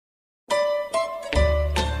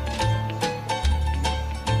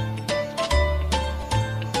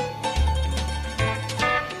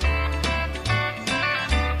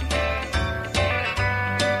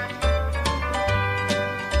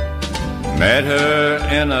Met her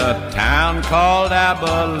in a town called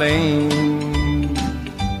Abilene.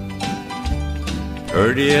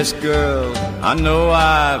 Prettiest girl I know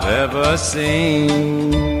I've ever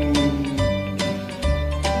seen.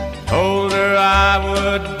 Told her I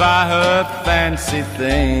would buy her fancy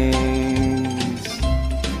things,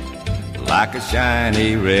 like a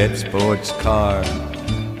shiny red sports car,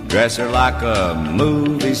 dress her like a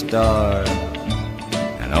movie star,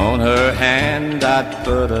 and on her hand I'd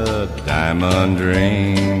put a diamond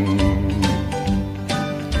ring.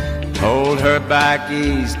 Told her back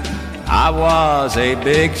east I was a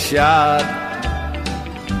big shot.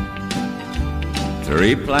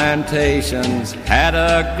 3 plantations, had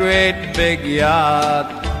a great big yacht.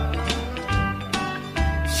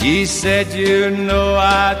 She said, you know,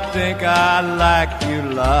 I think I like you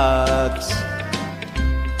lots.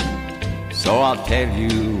 So I'll tell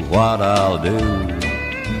you what I'll do.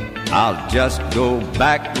 I'll just go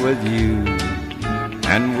back with you,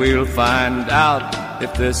 and we'll find out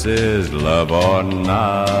if this is love or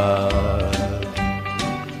not.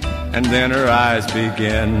 And then her eyes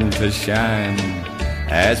begin to shine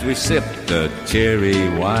as we sip the cherry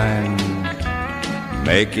wine,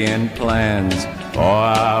 making plans for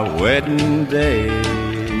our wedding day.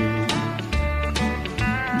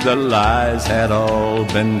 The lies had all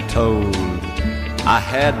been told, I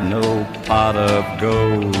had no pot of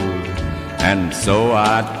gold, and so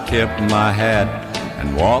I tipped my hat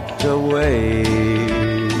and walked away.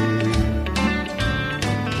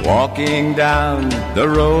 Walking down the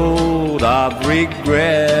road of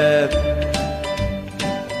regret,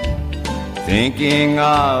 thinking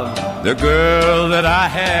of the girl that I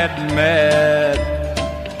had met,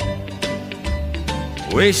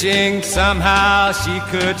 wishing somehow she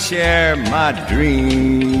could share my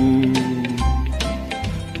dream.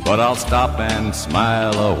 But I'll stop and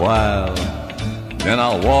smile a while, then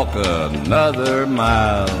I'll walk another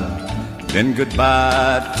mile, then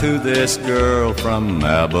goodbye to this girl from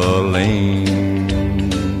Abilene.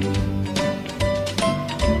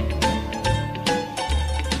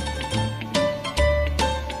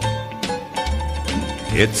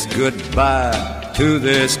 It's goodbye to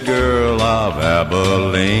this girl of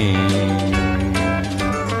Abilene.